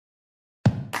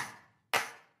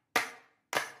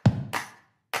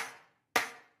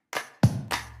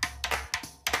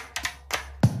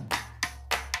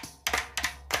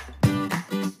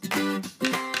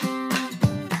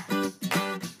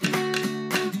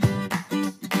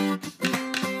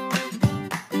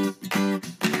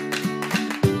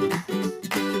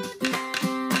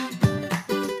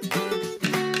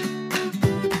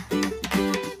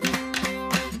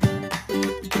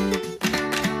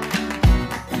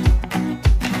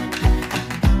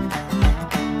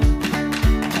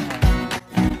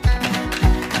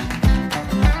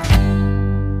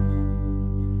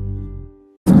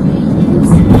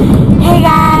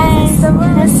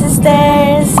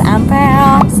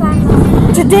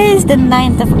Today is the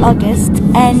 9th of August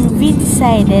and we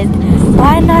decided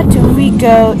why not we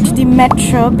go to the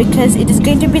metro, because it is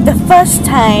going to be the first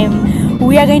time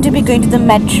we are going to be going to the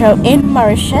metro in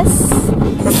Mauritius.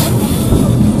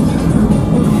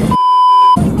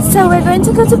 So we're going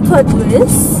to go to Port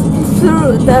Louis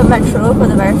through the metro for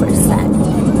the very first time.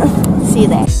 See you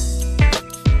there.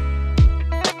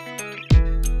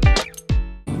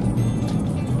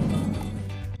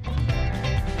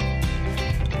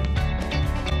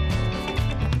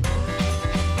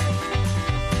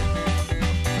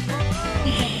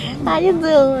 How you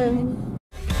doing?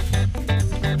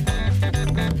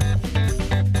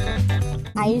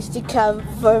 I used to come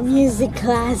for music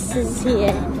classes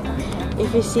here.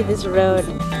 If you see this road.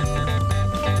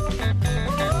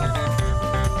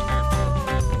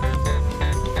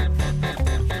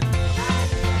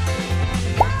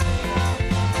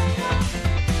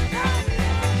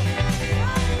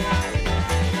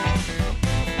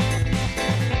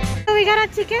 We got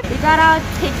our ticket. We got our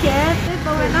ticket,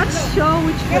 but we're not sure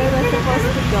which way we're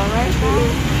supposed to go right now.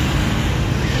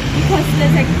 Because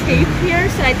there's like tape here,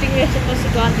 so I think we're supposed to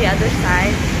go on the other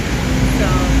side. So,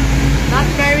 not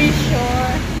very sure.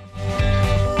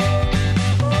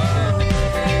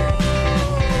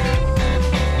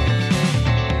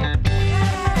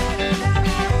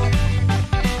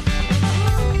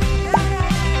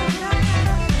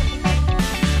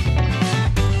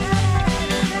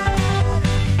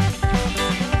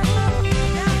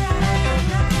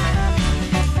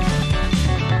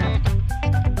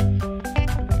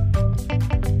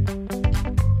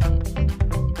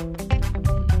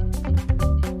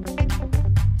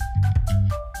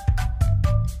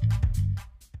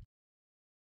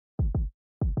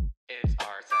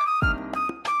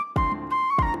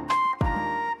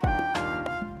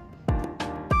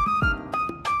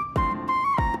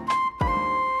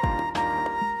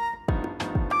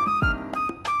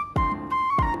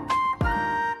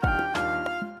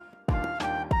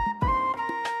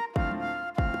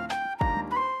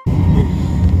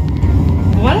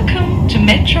 Welcome to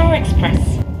Metro Express.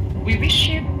 We wish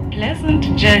you a pleasant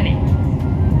journey.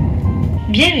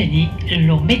 Bienvenue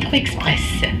au Metro Express.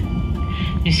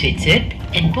 Nous souhaitons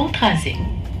un bon trajet.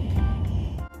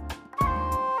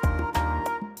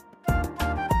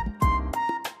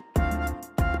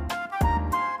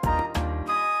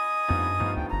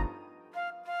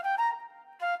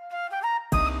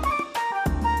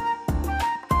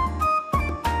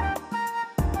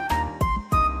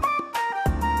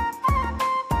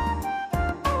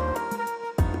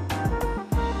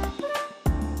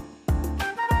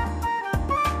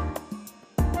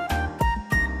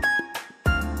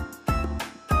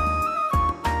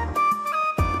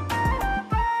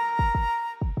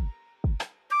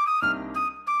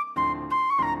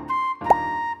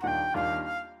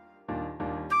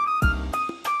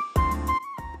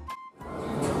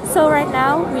 So right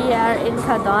now we are in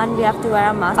𝗂𝗁. We have to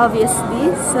wear a mask,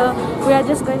 obviously. So we are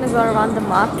just going to go around the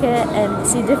market and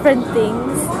see different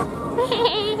things.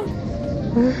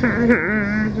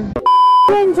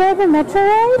 You enjoy the metro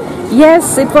ride?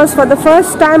 Yes, it was for the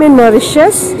first time in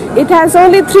Mauritius. It has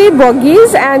only 3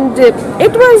 bogies and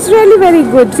it was really very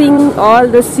good seeing all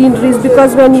the sceneries,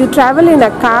 because when you travel in a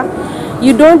car,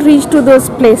 you don't reach to those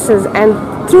places, and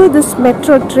through this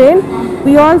metro train,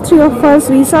 we all 3 of us,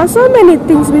 we saw so many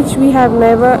things which we have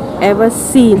never ever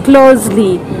seen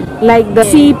closely, like the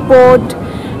seaport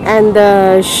and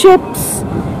the ships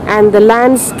and the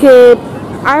landscape.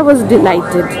 I was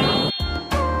delighted.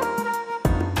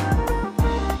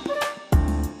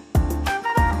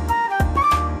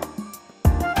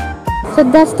 So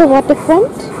that's the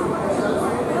waterfront.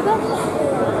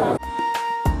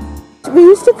 We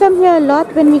used to come here a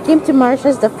lot when we came to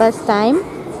Mauritius the first time.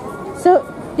 So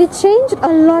they changed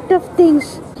a lot of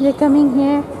things. We're coming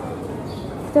here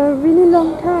for a really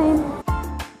long time.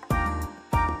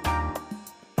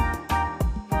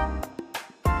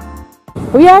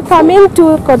 We are coming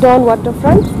to 𝗂𝗁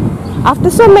waterfront. After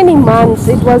so many months,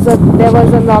 there was a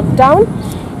lockdown.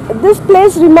 This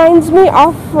place reminds me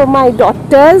of my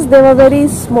daughters. They were very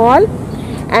small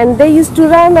and they used to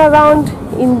run around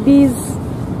in these,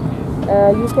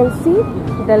 you can see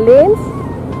the lanes,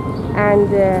 and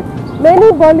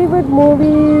many Bollywood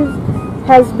movies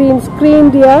has been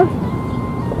screened here,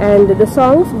 and the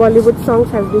songs, Bollywood songs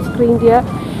has been screened here,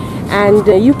 and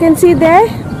you can see there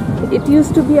it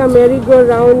used to be a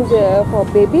merry-go-round for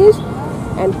babies,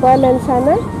 and Pearl and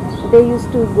Sana, they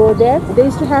used to go there. They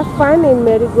used to have fun in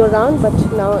merry-go-round, but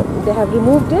now they have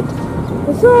removed it.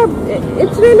 So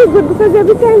it's really good, because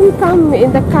every time we come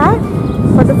in the car,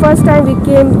 for the first time we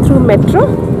came through metro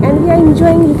and we are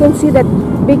enjoying. You can see that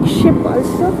big ship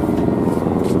also.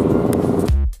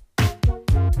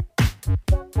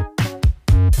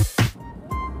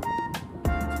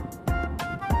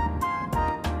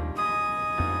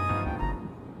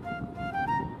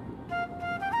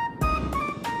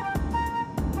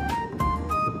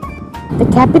 The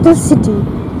capital city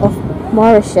of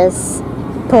Mauritius,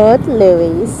 Port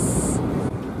Louis.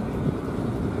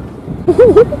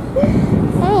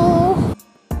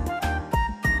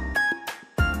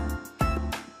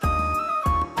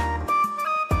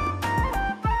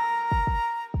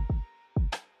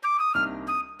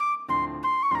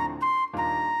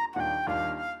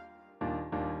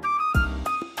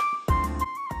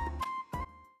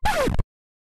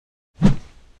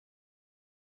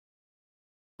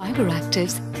 Fiber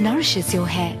Actives nourishes your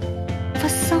hair for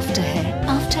softer hair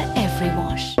after every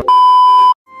wash.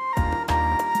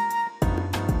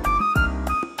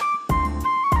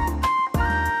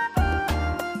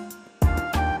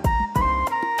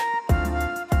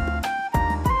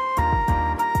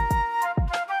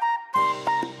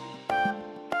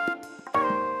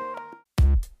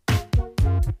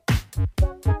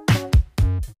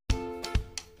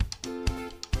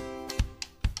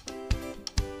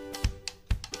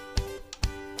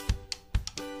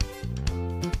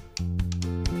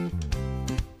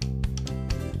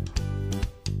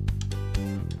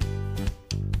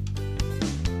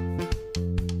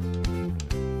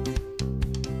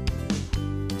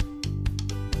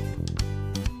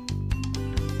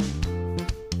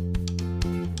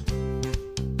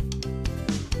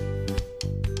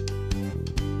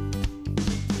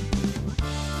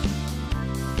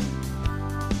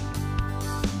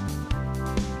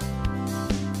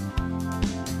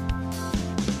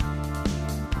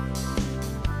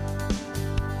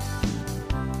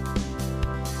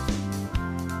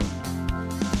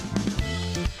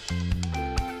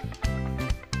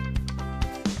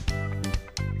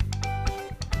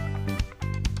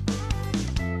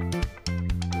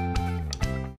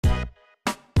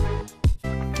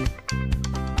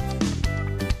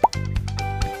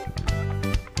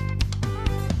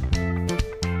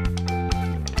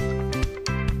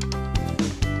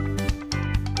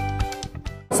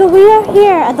 So we are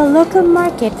here at the local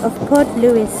market of Port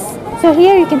Louis. So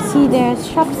here you can see there's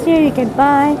shops here. You can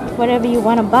buy whatever you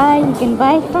want to buy. You can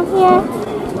buy from here.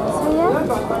 So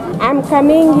yeah, I'm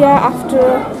coming here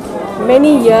after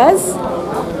many years.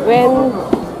 When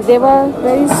they were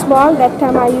very small, that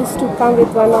time I used to come with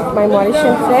one of my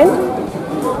Mauritian friends.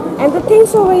 And the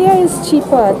things over here is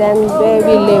cheaper than where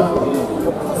we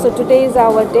live. So today is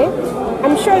our day.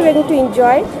 I'm sure we're going to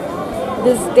enjoy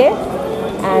this day.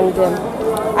 And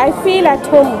I feel at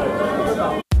home.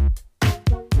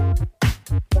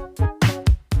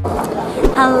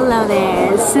 hello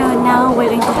there. So now we're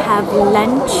going to have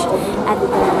lunch at the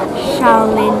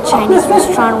Shaolin Chinese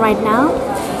restaurant right now.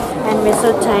 And we're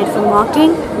so tired from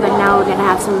walking, but now we're gonna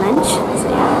have some lunch. So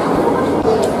yeah.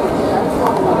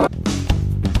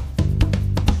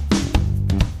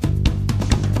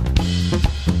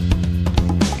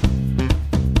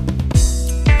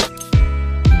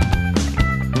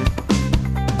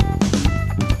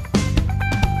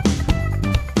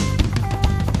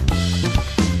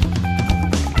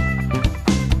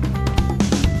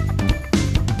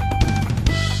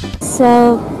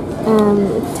 So,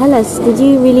 tell us, did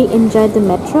you really enjoy the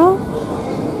metro?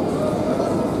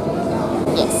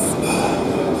 Yes,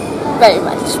 very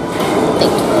much.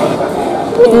 Thank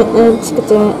you.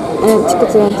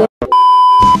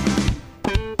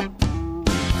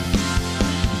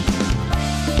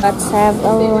 Let's have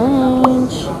a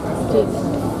lunch.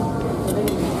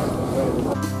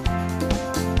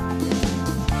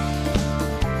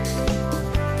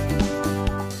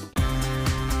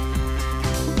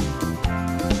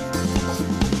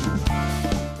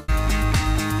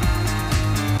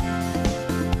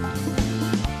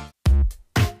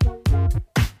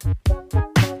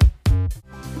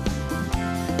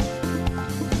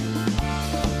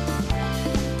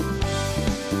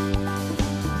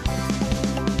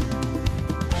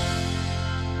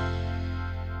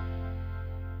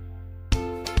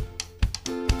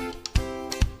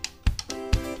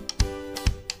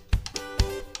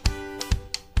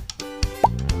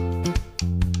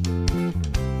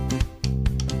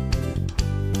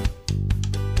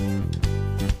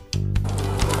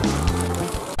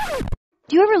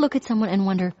 Do you ever look at someone and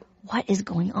wonder what is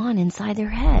going on inside their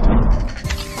head?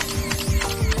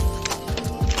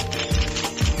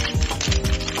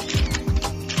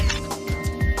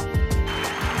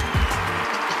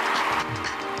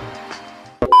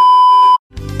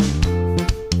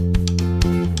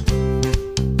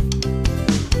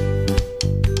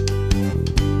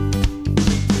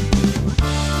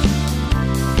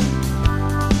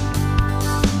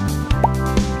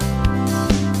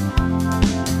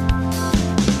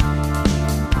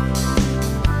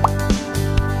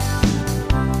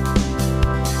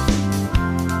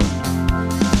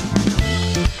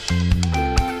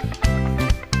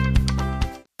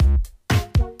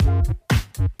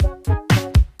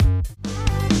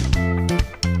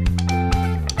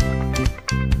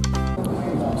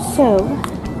 So,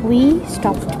 we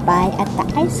stopped by at the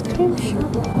ice cream shop.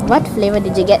 What flavor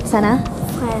did you get, Sana?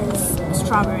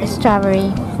 Strawberry.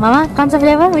 Strawberry. Mama, kaun sa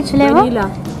flavor? Which flavor?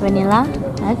 Vanilla. Vanilla.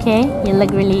 Okay, you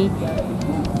look really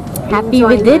happy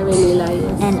with it. Vanilla,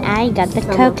 yes. And I got the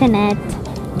coconut.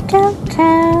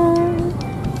 Coconut.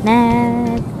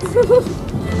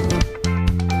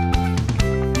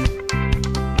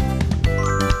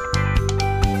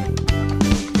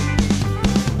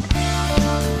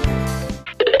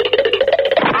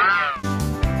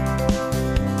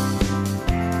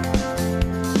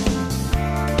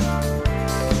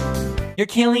 You're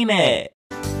killing it!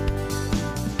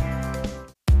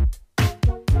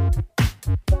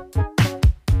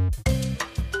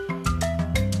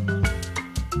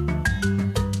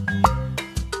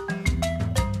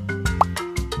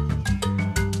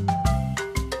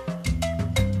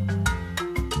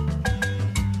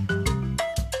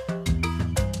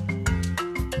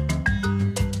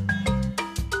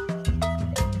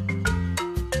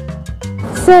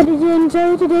 So, did you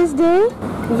enjoy today's day?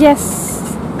 Yes,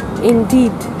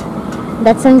 indeed.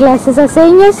 That sunglasses are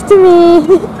saying yes to me.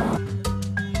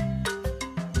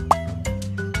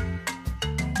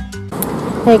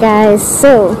 Hey guys,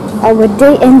 so our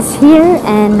day ends here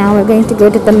and now we're going to go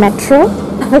to the metro.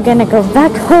 We're gonna go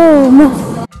back home.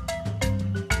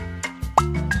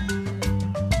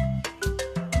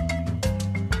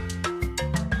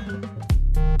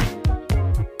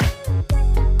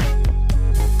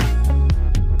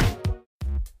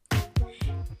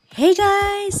 Hey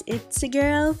guys, it's your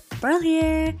girl Pearl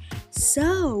here.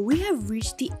 So we have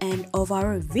reached the end of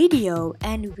our video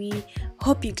and we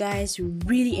hope you guys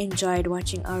really enjoyed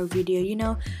watching our video, you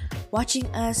know, watching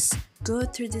us go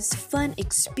through this fun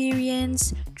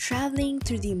experience traveling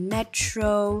through the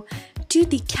metro to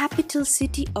the capital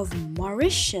city of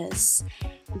Mauritius.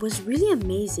 It was really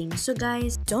amazing. So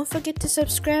guys, don't forget to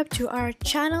subscribe to our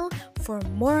channel for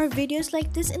more videos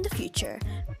like this in the future.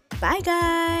 Bye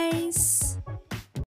guys!